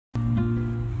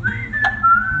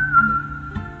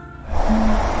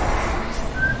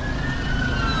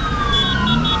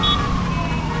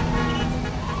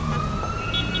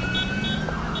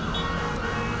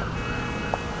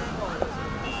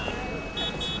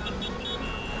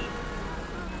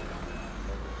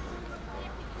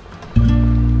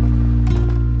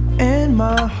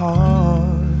my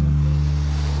heart.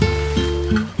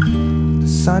 The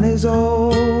sun is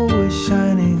always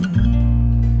shining,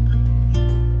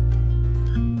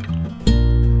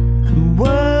 and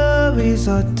worries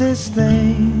are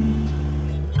distant,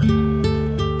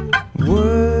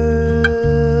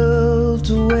 worlds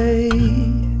away.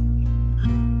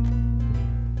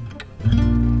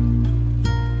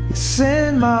 It's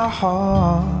in my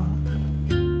heart.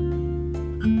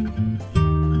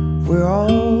 We're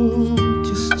all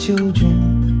just children,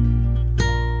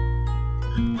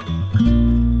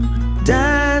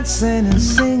 dancing and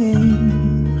singing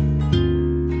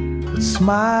with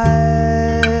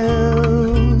smiles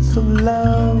of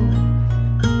love.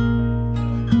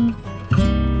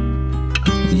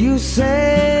 You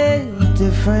say it's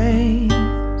different,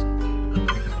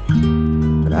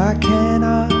 but I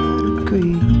cannot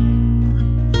agree.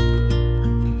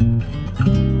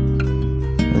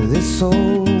 This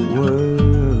old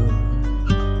world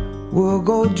will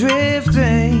go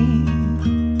drifting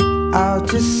out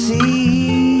to sea.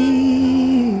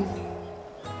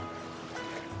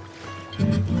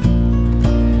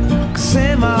 'Cause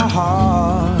in my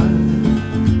heart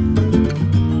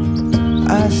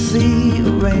I see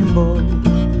a rainbow,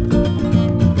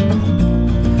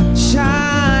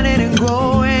 shining and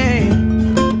glowing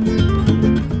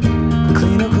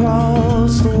clean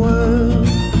across the world.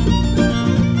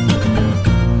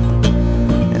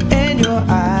 And in your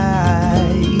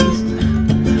eyes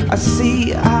I see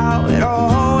how it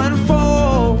all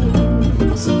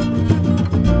unfolds.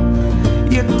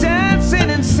 You're dancing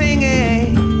and singing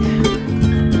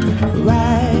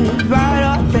right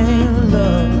up in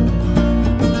love.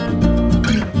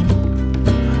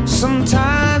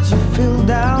 Sometimes you feel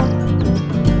down,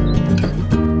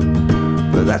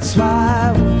 but that's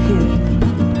why we're here.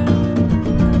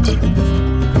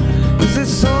 'Cause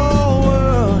this whole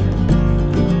world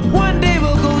one day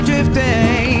will go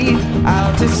drifting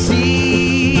out to sea.